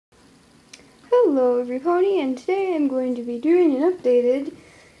Hello everybody, and today I'm going to be doing an updated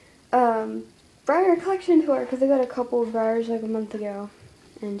breyer collection tour because I got a couple of breyers like a month ago.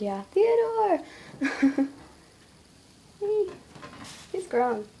 And yeah, Theodore! He's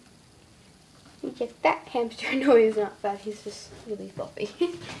grown. He's a fat hamster. No, he's not fat, he's just really fluffy.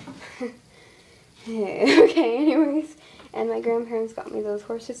 Okay, anyways, and my grandparents got me those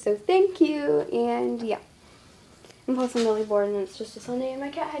horses, so thank you, and yeah. And plus I'm really bored and it's just a Sunday and my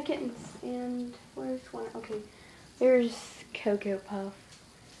cat had kittens. And where's one? Okay, there's Cocoa Puff.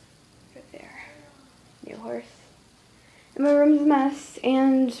 Right there. New horse. And my room's a mess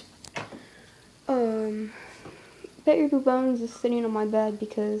and Betty Boo Bones is sitting on my bed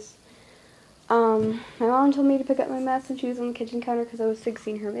because my mom told me to pick up my mess and she was on the kitchen counter because I was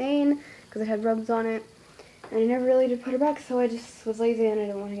fixing her mane because it had rubs on it. And I never really did put her back, so I just was lazy and I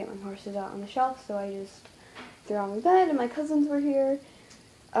didn't want to get my horses out on the shelf, so I just they're on my bed, and my cousins were here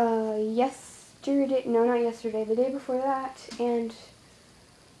yesterday, no, not yesterday, the day before that, and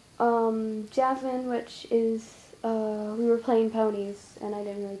Jasmine, which is, we were playing ponies, and I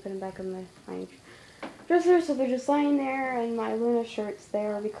didn't really put them back in my dresser, so they're just lying there, and my Luna shirt's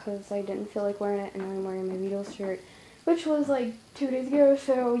there because I didn't feel like wearing it, and now I'm wearing my Beatles shirt, which was like 2 days ago,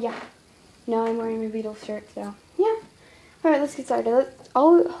 so yeah, now I'm wearing my Beatles shirt, so yeah. Alright, let's get started.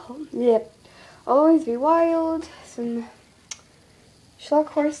 Always Be Wild, some Schlock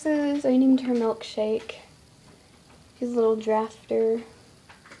horses. I named her Milkshake. She's a little drafter.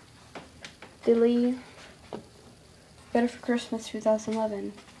 Billy. Got her for Christmas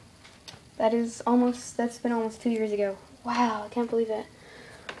 2011. That's been almost 2 years ago. Wow, I can't believe it.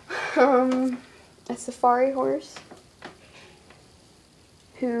 A safari horse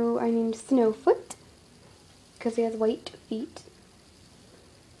who I named Snowfoot because he has white feet.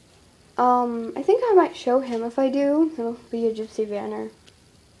 I think I might show him. If I do, he'll be a Gypsy Vanner.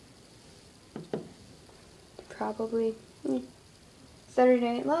 Probably.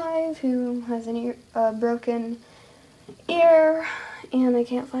 Saturday Night Live, who has a broken ear, and I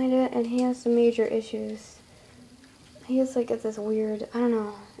can't find it, and he has some major issues. He has like this weird, I don't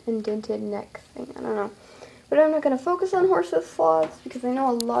know, indented neck thing, I don't know. But I'm not going to focus on horses slots, because I know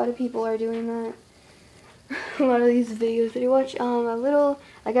a lot of people are doing that. A lot of these videos that you watch,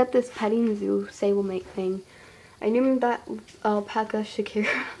 I got this petting zoo stablemate thing. I named that alpaca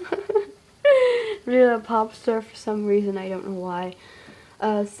Shakira. Really a pop star for some reason, I don't know why.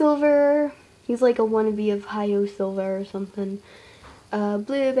 Silver, he's like a wannabe of Hi-Yo Silver or something.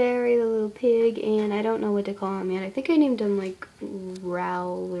 Blueberry, the little pig, and I don't know what to call him yet. I think I named him like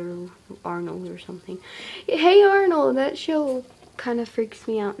Raoul or Arnold or something. Hey Arnold, that show kind of freaks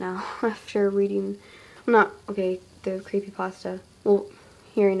me out now after reading. The creepypasta. Well,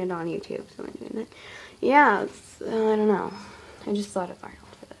 hearing it on YouTube, so I'm doing it. Yeah, I don't know. I just thought of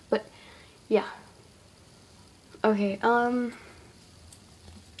Arnold for that. But, yeah. Okay, some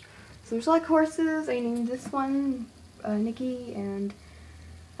Schlock horses. I named this one Nikki, and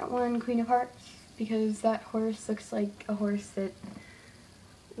that one Queen of Hearts, because that horse looks like a horse that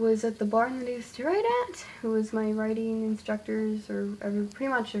was at the barn that I used to ride at, who was my riding instructors, or pretty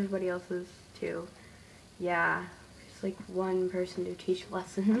much everybody else's, too. Yeah, just like one person to teach a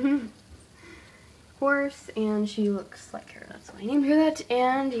lesson. Horse, and she looks like her. That's why I named her that.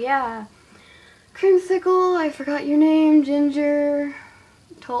 And yeah, Creamsicle, I forgot your name, Ginger,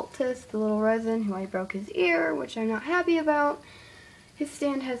 Taltus, the little resin, who I broke his ear, which I'm not happy about. His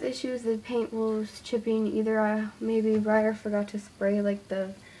stand has issues. The paint was chipping. Either maybe Breyer forgot to spray like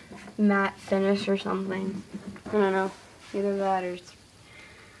the matte finish or something. I don't know. Either that or.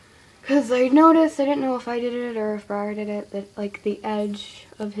 Because I noticed, I didn't know if I did it or if Breyer did it, that like the edge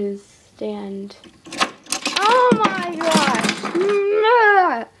of his stand. Oh my gosh!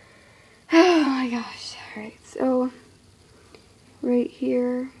 Oh my gosh. Alright, so right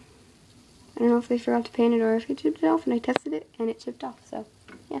here, I don't know if they forgot to paint it or if it chipped it off, and I tested it and it chipped off, so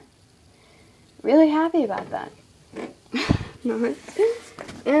yeah. Really happy about that. No,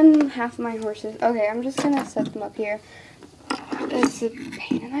 and half of my horses. Okay, I'm just gonna set them up here. It's a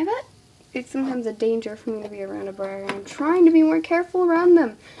pain in my butt. It's sometimes a danger for me to be around a breyer, and I'm trying to be more careful around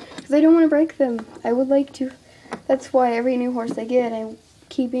them because I don't want to break them. I would like to. That's why every new horse I get, I'm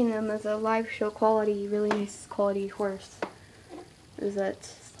keeping them as a live show quality, really nice quality horse. Is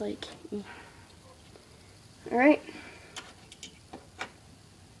that like, all right.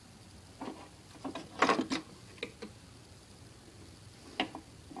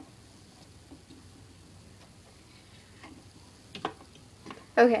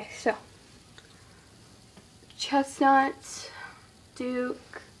 Okay, so Chestnut,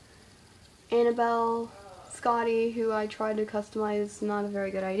 Duke, Annabelle, Scotty, who I tried to customize, not a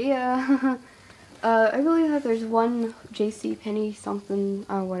very good idea. I believe that there's one JC Penney something,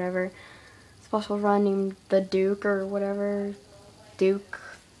 whatever, special run named the Duke or whatever. Duke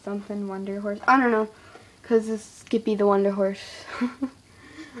something Wonder Horse. I don't know. Because it's Skippy the Wonder Horse.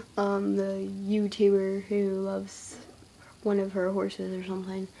 The YouTuber who loves one of her horses or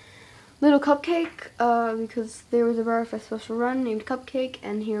something. Little Cupcake, because there was a Butterfly special run named Cupcake,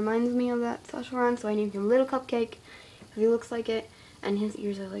 and he reminds me of that special run, so I named him Little Cupcake, because he looks like it, and his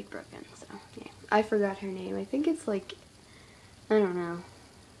ears are like broken, so yeah. I forgot her name. I think it's like, I don't know.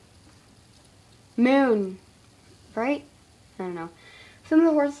 Moon, right? I don't know. Some of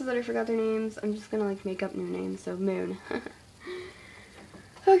the horses that I forgot their names, I'm just gonna like make up new names, so Moon.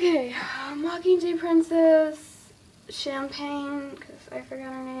 Okay, Mockingjay Princess, Champagne, because I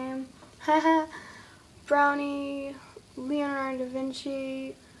forgot her name. Haha. Brownie, Leonardo da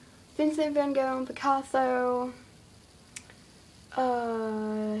Vinci, Vincent van Gogh and Picasso,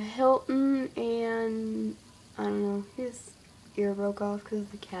 Hilton, and I don't know, his ear broke off because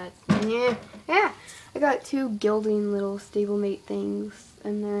of the cats. Yeah, I got 2 gilding little stablemate things,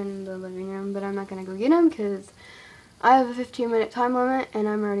 and they're in the living room, but I'm not going to go get them because I have a 15-minute time limit, and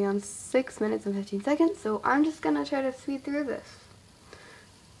I'm already on 6 minutes and 15 seconds, so I'm just going to try to speed through this.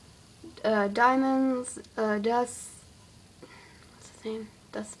 Diamonds, what's his name?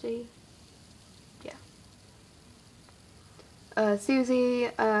 Dusty? Yeah.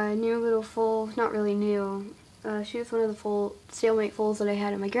 Susie, new little foal, not really new. She was one of the stalemate foals that I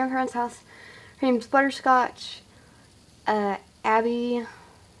had at my grandparents' house. Her name's Butterscotch. Abby,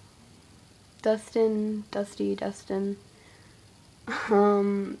 Dustin,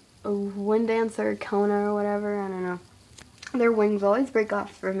 a wind dancer, Kona or whatever, I don't know. Their wings always break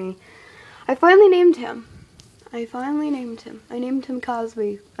off for me. I finally named him. I named him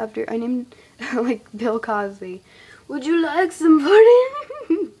Cosby after I named like Bill Cosby. Would you like some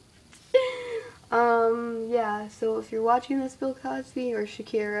pudding? Yeah, so if you're watching this, Bill Cosby or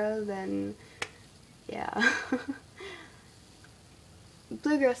Shakira, then yeah.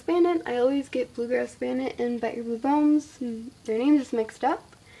 Bluegrass Bandit. I always get Bluegrass Bandit and Bet Your Blue Bones. Their names just mixed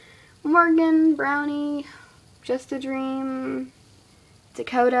up. Morgan, Brownie, Just a Dream,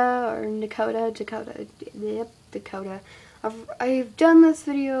 Dakota. Yep, Dakota. I've done this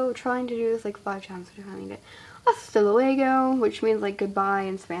video, trying to do this like 5 times, but I finally did it. Hasta luego, which means like goodbye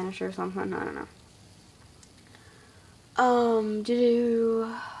in Spanish or something, I don't know.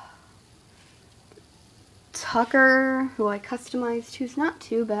 Tucker, who I customized, who's not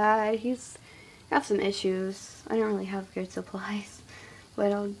too bad. He's got some issues. I don't really have good supplies,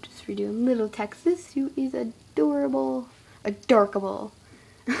 but I'll just redo him. Little Texas, who is adorable. Adorkable.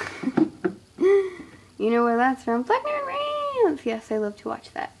 You know where that's from? Black Mirror Rants! Yes, I love to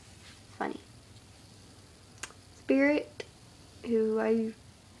watch that. It's funny. Spirit, who I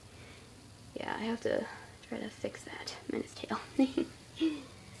have to try to fix that. Menace tail.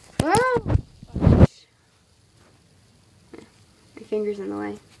 Oh! My finger's in the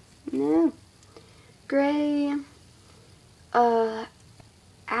way. No. Gray.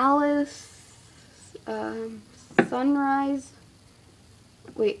 Alice. Sunrise.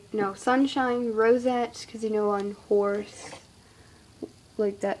 Wait, no. Sunshine. Rosette, because you know on Horse.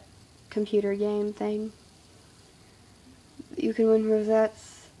 Like that computer game thing. You can win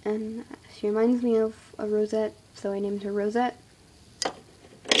rosettes, and she reminds me of a rosette, so I named her Rosette.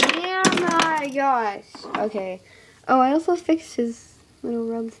 Yeah, my gosh. Okay. Oh, I also fixed his little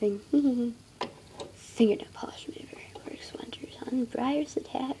rub thing. Fingernail polish remover works wonders on Breyer's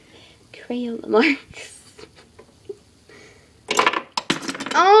attack. Crayola marks.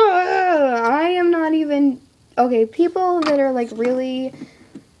 Oh, I am not even... Okay, people that are like really...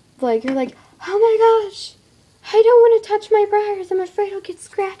 Like, you're like, oh my gosh, I don't want to touch my Breyers. I'm afraid I'll get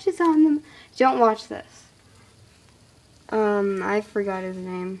scratches on them. Don't watch this. I forgot his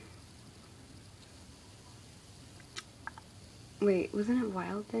name. Wait, wasn't it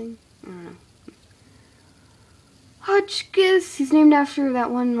Wild Thing? I don't know. Hotchkiss. He's named after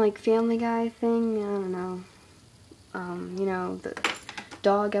that one, like, Family Guy thing. I don't know. You know, the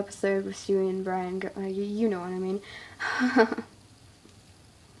dog episode with Stewie and Brian. You know what I mean.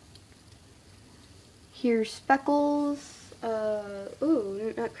 Here's Speckles.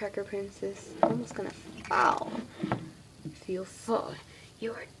 Ooh, Nutcracker Princess. I'm almost gonna fall. Feel full.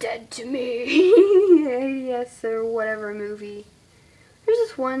 You are dead to me. Yes, or whatever movie. There's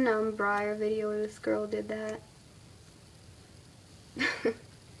this one Breyer video where this girl did that.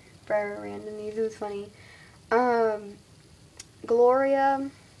 Breyer randomly. It was funny. Gloria.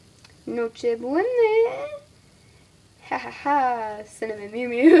 Noche Buena. Ha ha ha. Cinnamon Mew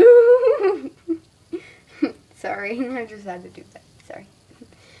Mew. Sorry, I just had to do that. Sorry.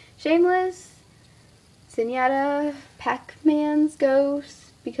 Shameless. Zenyatta Pac-Man's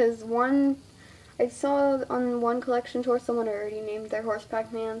ghost, because one, I saw on one collection tour someone already named their horse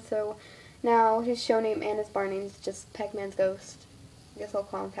Pac-Man, so now his show name and his bar name is just Pac-Man's ghost. I guess I'll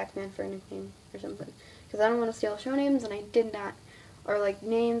call him Pac-Man for a nickname or something, because I don't want to steal show names, and I did not, or like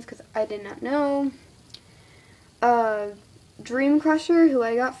names, because I did not know. Dream Crusher, who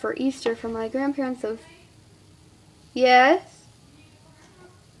I got for Easter from my grandparents, so yes,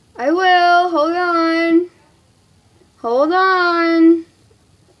 I will, hold on, hold on.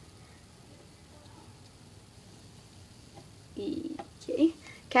 Okay,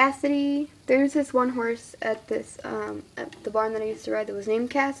 Cassidy, there's this one horse at this, at the barn that I used to ride that was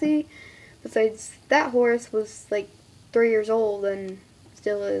named Cassie. Besides, that horse was like 3 years old and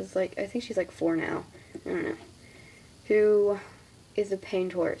still is, like, I think she's like 4 now, I don't know, who is a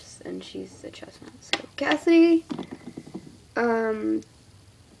painted horse, and she's a chestnut. So Cassidy,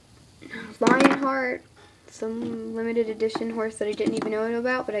 Lionheart, some limited edition horse that I didn't even know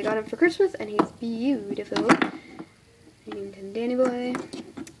about, but I got him for Christmas, and he's beautiful. I named him Danny Boy.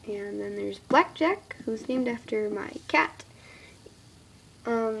 And then there's Blackjack, who's named after my cat.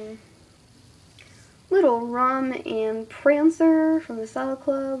 Little Rum and Prancer from the Saddle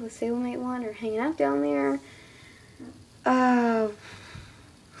Club, the Stablemate one, are hanging out down there.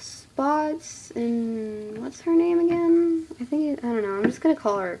 Spots and what's her name again? I don't know. I'm just gonna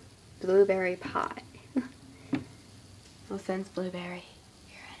call her Blueberry Pie. No offense, Blueberry.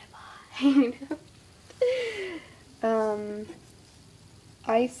 You're in a pie.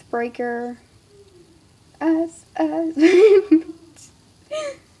 Icebreaker.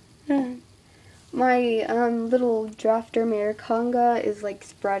 My little drafter mare Conga is like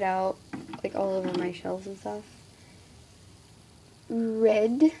spread out like all over my shelves and stuff.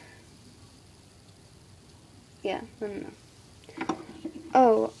 Red. Yeah, I don't know.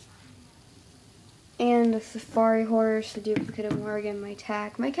 Oh, and a safari horse, a duplicate of Morgan, my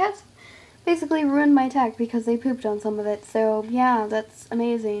tack. My cats basically ruined my tack because they pooped on some of it, so yeah, that's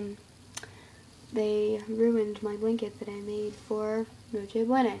amazing. They ruined my blanket that I made for Noche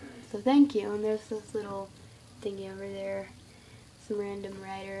Buena, so thank you. And there's this little thingy over there, some random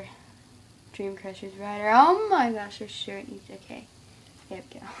rider, Dream Crusher's rider. Oh my gosh, her shirt needs, okay, there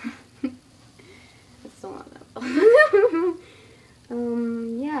we go. That's still not that well.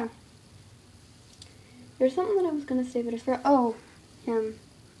 Yeah. There's something that I was gonna say, but I forgot. Oh, him.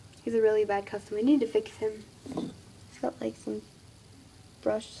 He's a really bad custom. I need to fix him. He's got like some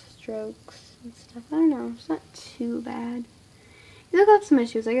brush strokes and stuff. I don't know. It's not too bad. He's got some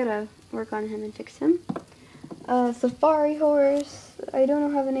issues. I gotta work on him and fix him. Safari horse. I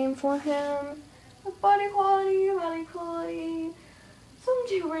don't have a name for him. Body quality. Some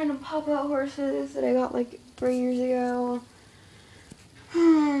 2 random pop-out horses that I got like 3 years ago.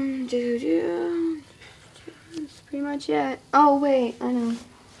 That's pretty much it. Oh wait, I know.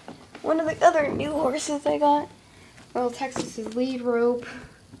 One of the other new horses I got. Well, Texas's lead rope.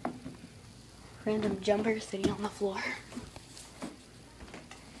 Random jumper sitting on the floor.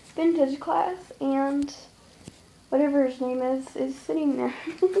 Vintage class, and whatever his name is sitting there.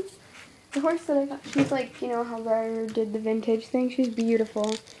 The horse that I got, she's like, you know how Breyer did the vintage thing? She's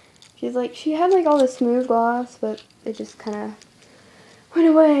beautiful. She's like, she had like all the smooth gloss, but it just kind of went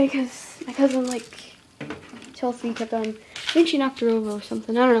away because my cousin, like, Chelsea kept on, I think she knocked her over or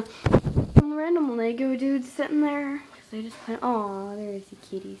something, I don't know. Some random Lego dudes sitting there, because I just went, aw, there's the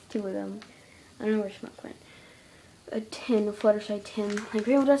kitties, 2 of them. I don't know where Schmuck went. A Fluttershy tin. My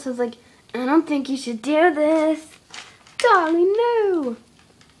grandma just was like, I don't think you should do this. Darling, no.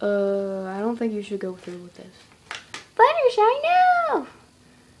 I don't think you should go through with this. Fluttershy, no.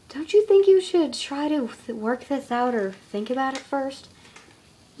 Don't you think you should try to work this out or think about it first?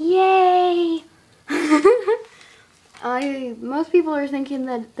 Yay! Most people are thinking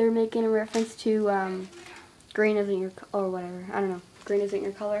that they're making a reference to green isn't your, or whatever, I don't know, green isn't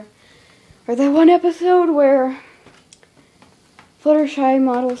your color. Or that one episode where Fluttershy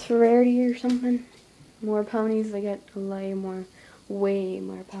models for rarity or something. More ponies, they get way more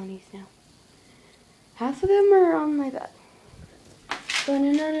ponies now. Half of them are on my bed. I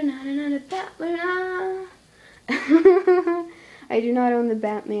do not own the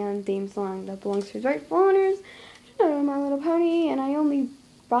Batman theme song. That belongs to its rightful owners. I do not own My Little Pony, and I only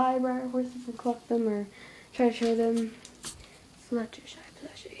buy rare horses and collect them or try to show them. Fluttershy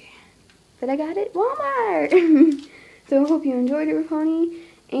plushie. But I got it at Walmart. So I hope you enjoyed your pony,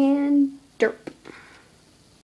 and derp.